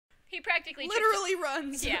He practically literally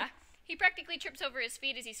runs. Yeah. He practically trips over his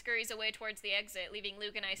feet as he scurries away towards the exit, leaving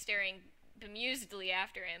Luke and I staring bemusedly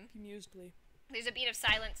after him. Bemusedly. There's a beat of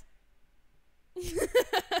silence.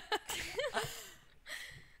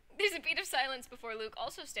 There's a beat of silence before Luke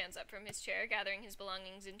also stands up from his chair, gathering his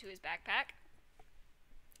belongings into his backpack.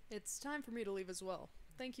 It's time for me to leave as well.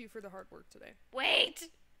 Thank you for the hard work today. Wait!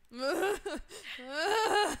 The word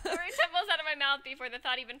tumbles out of my mouth before the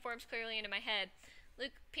thought even forms clearly into my head.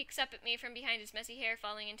 Luke peeks up at me from behind his messy hair,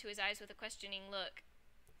 falling into his eyes with a questioning look.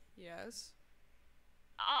 Yes?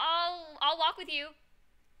 I'll walk with you.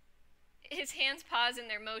 His hands pause in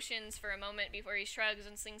their motions for a moment before he shrugs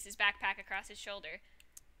and slings his backpack across his shoulder.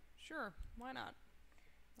 Sure, why not?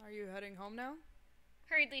 Are you heading home now?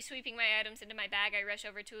 Hurriedly sweeping my items into my bag, I rush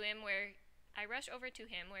over to him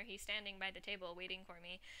where he's standing by the table waiting for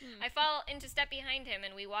me. I fall into step behind him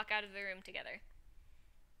and we walk out of the room together.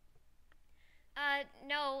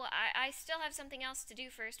 No, I still have something else to do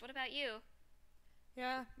first. What about you?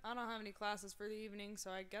 Yeah, I don't have any classes for the evening,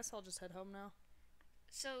 so I guess I'll just head home now.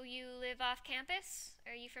 So you live off campus?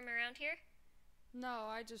 Are you from around here? No,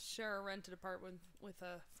 I just share a rented apartment with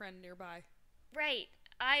a friend nearby. Right.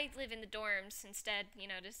 I live in the dorms instead,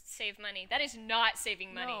 to save money. That is not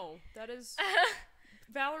saving money. No, that is...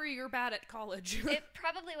 Valerie, you're bad at college. It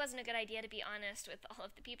probably wasn't a good idea, to be honest, with all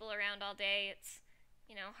of the people around all day. It's,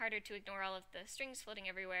 harder to ignore all of the strings floating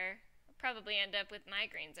everywhere. I'll probably end up with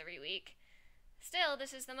migraines every week. Still,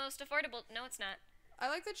 this is the most affordable... No, it's not. I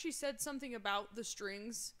like that she said something about the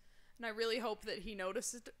strings, and I really hope that he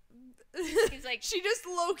noticed it. He's like... She just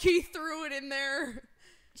low-key threw it in there.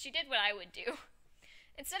 She did what I would do.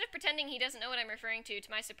 Instead of pretending he doesn't know what I'm referring to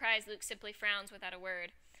my surprise, Luke simply frowns without a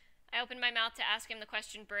word. I open my mouth to ask him the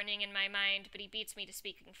question burning in my mind, but he beats me to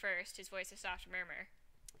speaking first, his voice a soft murmur.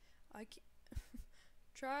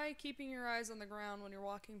 Try keeping your eyes on the ground when you're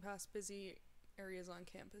walking past busy areas on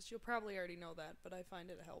campus. You'll probably already know that, but I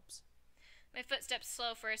find it helps. My footsteps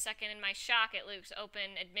slow for a second in my shock at Luke's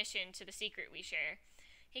open admission to the secret we share.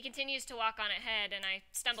 He continues to walk on ahead, and I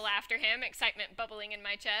stumble after him, excitement bubbling in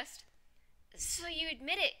my chest. So you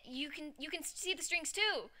admit it. You can see the strings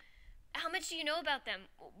too. How much do you know about them?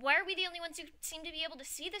 Why are we the only ones who seem to be able to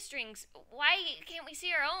see the strings? Why can't we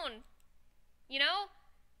see our own? You know?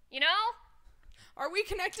 Are we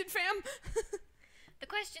connected, fam? The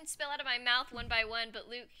questions spill out of my mouth one by one, but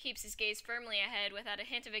Luke keeps his gaze firmly ahead without a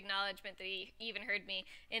hint of acknowledgement that he even heard me.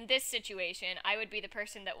 In this situation, I would be the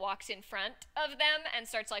person that walks in front of them and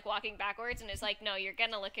starts walking backwards and is like, no, you're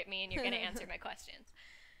gonna look at me and you're gonna answer my questions.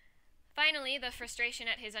 Finally, the frustration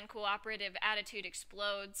at his uncooperative attitude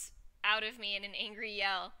explodes out of me in an angry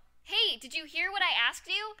yell. Hey, did you hear what I asked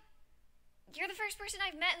you? You're the first person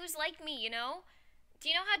I've met who's like me, Do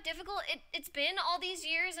you know how difficult it's been all these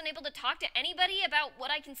years, unable to talk to anybody about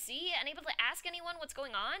what I can see, unable to ask anyone what's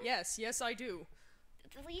going on? Yes, I do.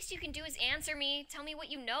 The least you can do is answer me, tell me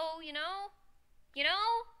what you know?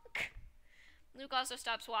 Luke also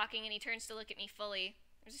stops walking and he turns to look at me fully.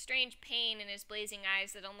 There's a strange pain in his blazing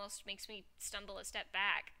eyes that almost makes me stumble a step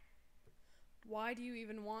back. Why do you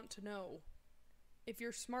even want to know? If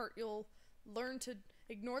you're smart, you'll learn to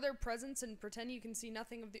ignore their presence and pretend you can see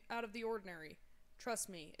nothing out of the ordinary. Trust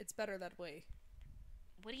me, it's better that way.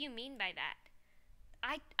 What do you mean by that?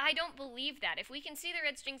 I don't believe that. If we can see the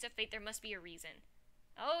red strings of fate, there must be a reason.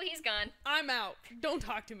 Oh, he's gone. I'm out. Don't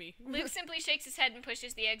talk to me. Luke simply shakes his head and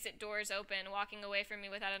pushes the exit doors open, walking away from me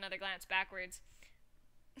without another glance backwards.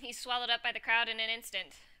 He's swallowed up by the crowd in an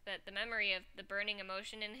instant, but the memory of the burning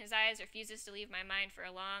emotion in his eyes refuses to leave my mind for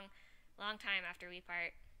a long, long time after we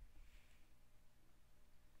part.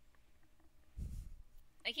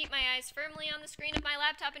 I keep my eyes firmly on the screen of my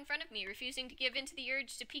laptop in front of me, refusing to give in to the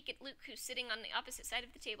urge to peek at Luke, who's sitting on the opposite side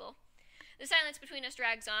of the table. The silence between us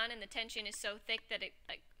drags on, and the tension is so thick that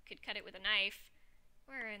I could cut it with a knife.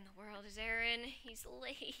 Where in the world is Aaron? He's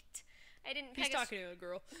late. He's talking to a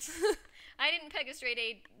girl. I didn't peg a straight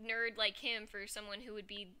A nerd like him for someone who would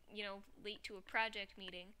be, late to a project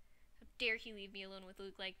meeting. How dare he leave me alone with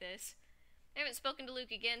Luke like this? I haven't spoken to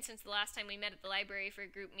Luke again since the last time we met at the library for a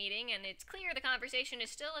group meeting, and it's clear the conversation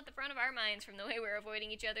is still at the front of our minds from the way we're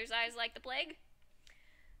avoiding each other's eyes like the plague.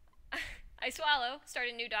 I swallow, start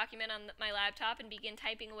a new document on my laptop, and begin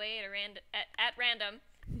typing away at random.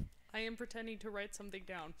 I am pretending to write something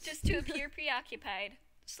down. Just to appear preoccupied.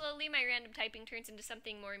 Slowly, my random typing turns into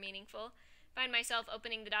something more meaningful. Find myself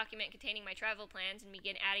opening the document containing my travel plans and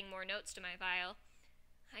begin adding more notes to my file.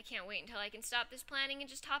 I can't wait until I can stop this planning and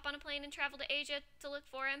just hop on a plane and travel to Asia to look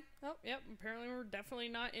for him. Oh, yep, apparently we're definitely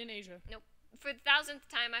not in Asia. Nope. For the 1000th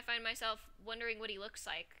time, I find myself wondering what he looks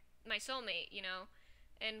like. My soulmate,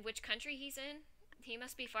 and which country he's in. He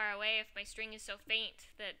must be far away if my string is so faint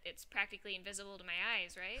that it's practically invisible to my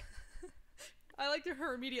eyes, right? I like that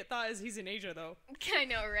her immediate thought is he's in Asia, though. I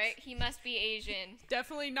know, right? He must be Asian.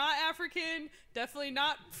 Definitely not African. Definitely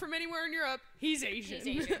not from anywhere in Europe. He's Asian.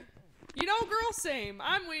 He's Asian. You know, girl, same.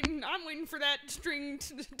 I'm waiting for that string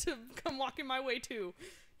to come walking my way, too.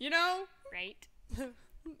 You know? Right.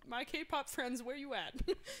 My K-pop friends, where you at?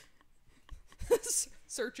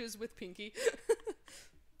 Searches with Pinky.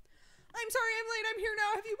 I'm sorry I'm late. I'm here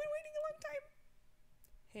now. Have you been waiting a long time?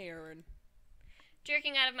 Hey, Aaron.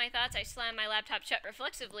 Jerking out of my thoughts, I slam my laptop shut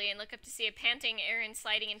reflexively and look up to see a panting Aaron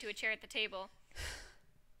sliding into a chair at the table.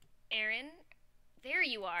 Aaron? There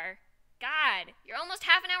you are. God, you're almost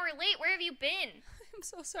half an hour late. Where have you been? I'm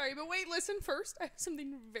so sorry, but wait, listen first. I have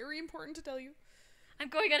something very important to tell you. I'm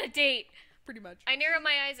going on a date. Pretty much. I narrow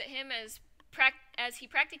my eyes at him as he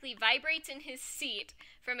practically vibrates in his seat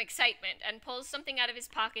from excitement and pulls something out of his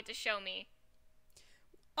pocket to show me.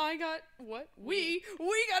 I got, what? We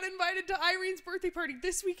got invited to Irene's birthday party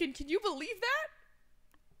this weekend. Can you believe that?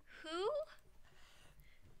 Who?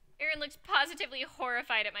 Aaron looks positively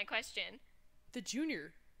horrified at my question. The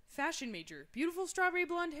junior. Fashion major. Beautiful strawberry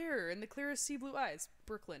blonde hair and the clearest sea blue eyes.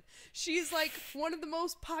 Brooklyn. She's like one of the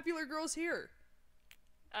most popular girls here.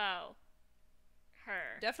 Oh.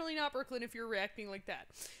 Her. Definitely not Brooklyn if you're reacting like that.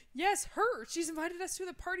 Yes, her. She's invited us to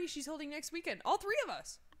the party she's holding next weekend. All three of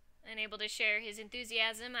us. Unable to share his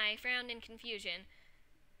enthusiasm, I frowned in confusion.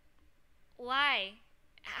 Why?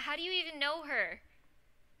 How do you even know her?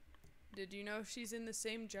 Did you know she's in the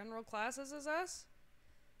same general classes as us?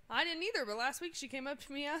 I didn't either, but last week she came up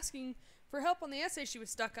to me asking for help on the essay she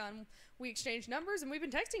was stuck on. We exchanged numbers and we've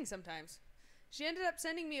been texting sometimes. She ended up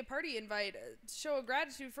sending me a party invite to show a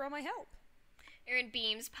gratitude for all my help. Aaron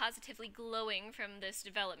beams, positively glowing from this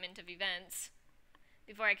development of events.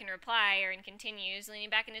 Before I can reply, Aaron continues, leaning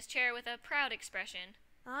back in his chair with a proud expression.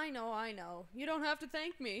 I know. You don't have to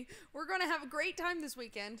thank me. We're going to have a great time this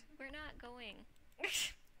weekend. We're not going. We're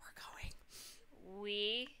going.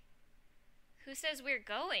 We? Who says we're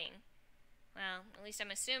going? Well, at least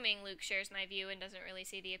I'm assuming Luke shares my view and doesn't really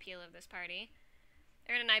see the appeal of this party.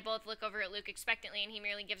 Aaron and I both look over at Luke expectantly, and he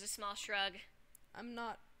merely gives a small shrug. I'm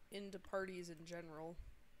not into parties in general.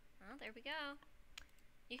 Well, there we go.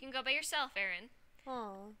 You can go by yourself, Aaron.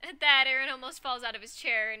 Aww. At that, Aaron almost falls out of his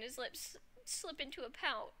chair, and his lips slip into a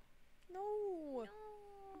pout. No.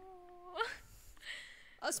 No.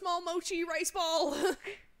 A small Mochi rice ball.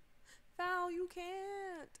 Val, you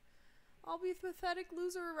can't. I'll be a pathetic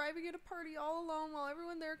loser arriving at a party all alone while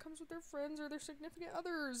everyone there comes with their friends or their significant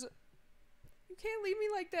others. You can't leave me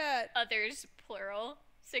like that. Others, plural.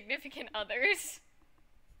 Significant others.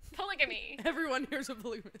 Polygamy. Everyone here's a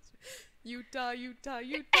polygamist. Utah,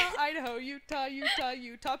 Idaho, Utah,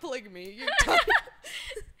 polygamy, Utah.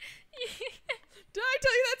 Did I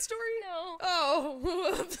tell you that story? No.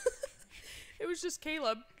 Oh. It was just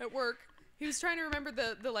Caleb at work. He was trying to remember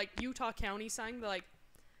the like Utah County sign, the like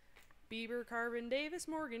Bieber, Carvin, Davis,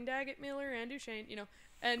 Morgan, Daggett, Miller, and Duchesne, you know.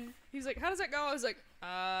 And he was like, how does that go? I was like,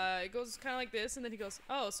 it goes kind of like this. And then he goes,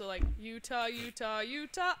 oh, so like Utah,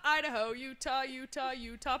 Idaho,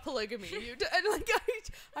 Utah, polygamy. And like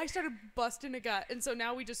I started busting a gut. And so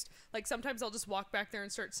now we just, like, sometimes I'll just walk back there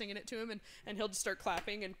and start singing it to him. And he'll just start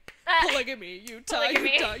clapping and polygamy,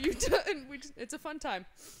 Polygamy. Utah. And it's a fun time.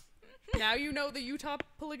 Now you know the Utah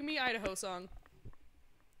polygamy Idaho song.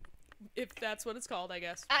 If that's what it's called, I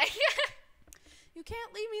guess. You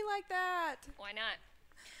can't leave me like that. Why not?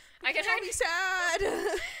 I can be sad.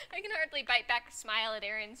 I can hardly bite back a smile at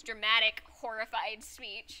Aaron's dramatic, horrified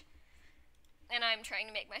speech. And I'm trying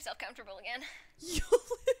to make myself comfortable again. You'll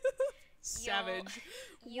live. Savage.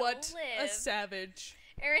 You'll What live. a savage.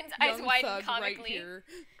 Ey's eyes Young widen thug comically, right here.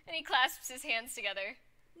 and he clasps his hands together.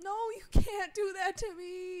 No, you can't do that to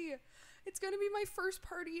me. It's gonna be my first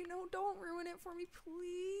party, you know. Don't ruin it for me,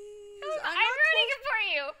 please. I'm ruining it for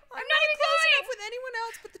you. I'm not even close going. enough with anyone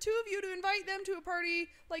else but the two of you to invite them to a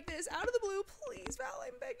party like this out of the blue. Please, Val,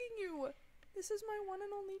 I'm begging you. This is my one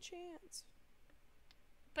and only chance.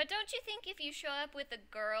 But don't you think if you show up with a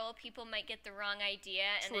girl, people might get the wrong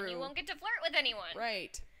idea, and then you True. won't get to flirt with anyone?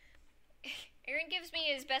 Right. Aaron gives me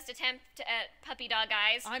his best attempt at puppy dog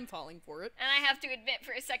eyes, I'm falling for it. and I have to admit,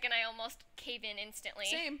 for a second, I almost cave in instantly.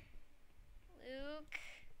 Same. Luke,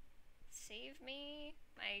 save me.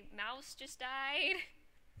 My mouse just died.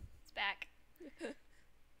 It's back.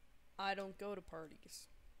 I don't go to parties.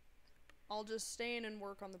 I'll just stay in and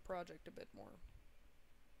work on the project a bit more.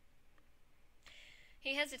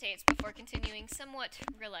 He hesitates before continuing somewhat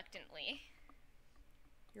reluctantly.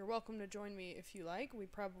 You're welcome to join me if you like. We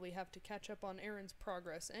probably have to catch up on Aaron's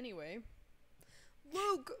progress anyway.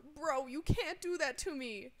 Luke, bro, you can't do that to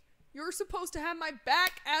me. You're supposed to have my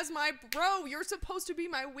back as my bro. You're supposed to be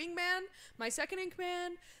my wingman, my second in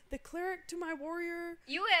command, the cleric to my warrior.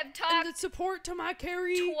 You have talked and the support to my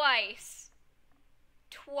carry.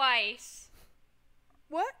 Twice.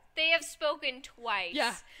 What? They have spoken twice.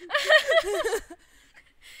 Yeah.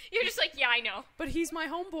 You're just like, yeah, I know. But he's my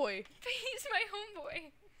homeboy. But he's my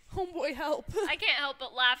homeboy. Homeboy help. I can't help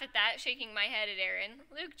but laugh at that, shaking my head at Aaron.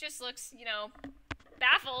 Luke just looks,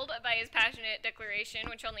 baffled by his passionate declaration,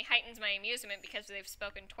 which only heightens my amusement because they've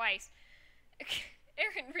spoken twice.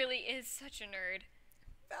 Aaron really is such a nerd.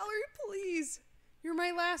 Valerie, please. You're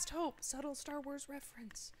my last hope. Subtle Star Wars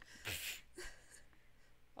reference.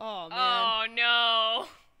 Oh, man. Oh, no.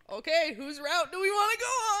 Okay, whose route do we want to go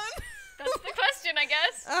on? That's the question, I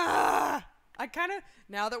guess.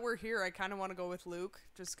 Now that we're here, I kind of want to go with Luke,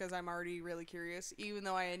 just because I'm already really curious, even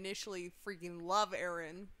though I initially freaking love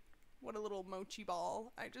Aaron. What a little mochi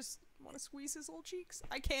ball. I just want to squeeze his little cheeks.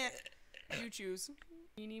 I can't. You choose.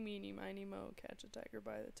 Eeny, meeny, miny, mo, catch a tiger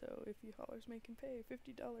by the toe. If he hollers, make him pay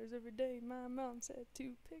 $50 every day. My mom said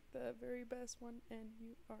to pick the very best one, and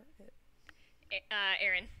you are it.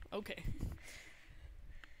 Aaron. Okay.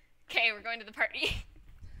 Okay, we're going to the party.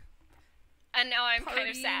 And now I'm kind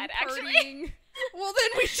of sad, actually. Partying. Well, then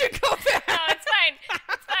we should go back. No, it's fine.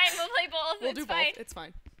 It's fine. We'll play both. We'll do fine. both. It's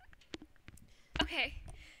fine. Okay.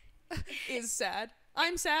 Is sad.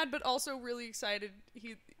 I'm sad, but also really excited.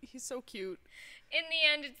 He's so cute. In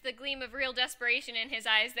the end, it's the gleam of real desperation in his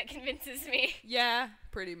eyes that convinces me. Yeah,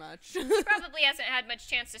 pretty much. He probably hasn't had much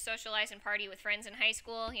chance to socialize and party with friends in high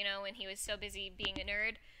school, when he was so busy being a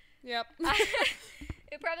nerd. Yep.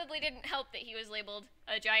 It probably didn't help that he was labeled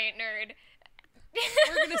a giant nerd.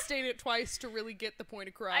 We're going to state it twice to really get the point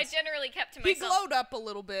across. I generally kept to He myself. glowed up a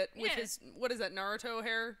little bit with his, what is that, Naruto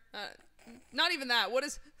hair? Not even that. What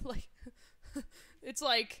is, like, it's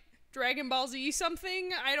like Dragon Ball Z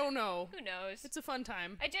something? I don't know. Who knows? It's a fun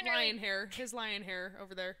time. I generally... Lion hair. His lion hair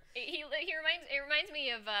over there. It reminds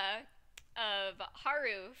me of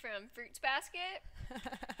Haru from Fruits Basket.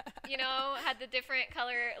 Had the different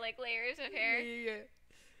color, layers of hair. Yeah.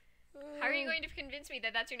 How are you going to convince me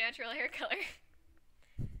that that's your natural hair color?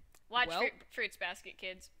 Watch Fruits Basket,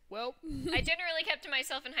 kids. Well. I generally kept to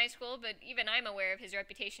myself in high school, but even I'm aware of his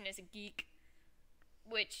reputation as a geek,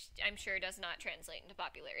 which I'm sure does not translate into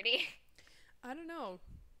popularity. I don't know.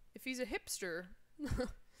 If he's a hipster,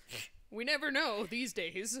 we never know these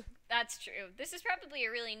days. That's true. This is probably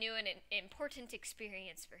a really new and important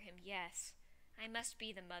experience for him, yes. I must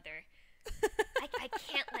be the mother. I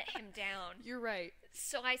can't let him down. You're right.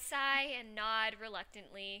 So I sigh and nod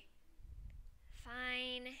reluctantly.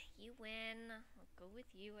 Fine, you win. I'll go with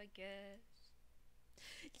you, I guess.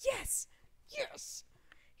 Yes! Yes!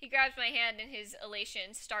 He grabs my hand in his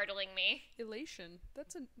elation, startling me. Elation?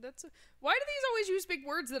 That's a... Why do these always use big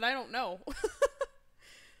words that I don't know?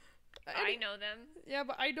 I know them. Yeah,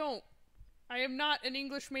 but I don't. I am not an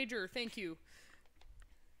English major, thank you.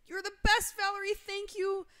 You're the best, Valerie, thank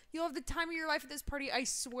you. You'll have the time of your life at this party, I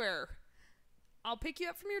swear. I'll pick you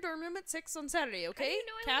up from your dorm room at 6 on Saturday, okay? How do you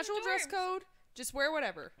know I live Casual in the dress dorms? code. Just wear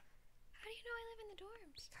whatever. How do you know I live in the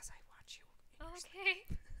dorms? Because I watch you. Oh, okay.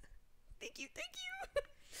 Thank you.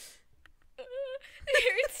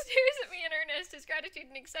 Aaron stares at me in earnest, his gratitude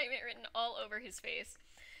and excitement written all over his face.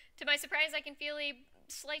 To my surprise, I can feel a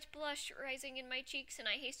slight blush rising in my cheeks, and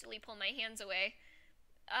I hastily pull my hands away.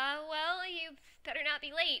 Well, you better not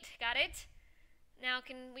be late, got it? Now,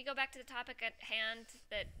 can we go back to the topic at hand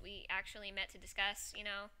that we actually met to discuss,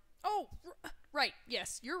 Oh, right,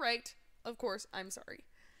 yes, you're right. Of course, I'm sorry.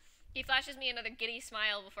 He flashes me another giddy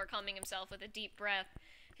smile before calming himself with a deep breath.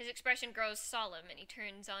 His expression grows solemn, and he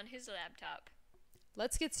turns on his laptop.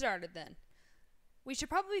 Let's get started, then. We should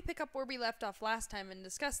probably pick up where we left off last time and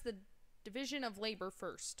discuss the division of labor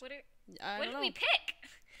first. What did we pick?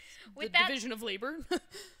 The division of labor?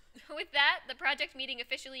 With that, the project meeting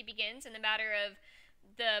officially begins, and the matter of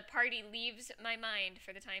the party leaves my mind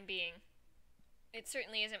for the time being. It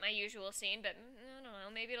certainly isn't my usual scene, but I don't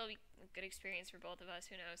know, maybe it'll be a good experience for both of us,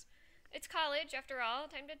 who knows. It's college, after all,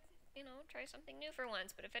 time to, try something new for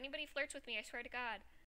once, but if anybody flirts with me, I swear to God,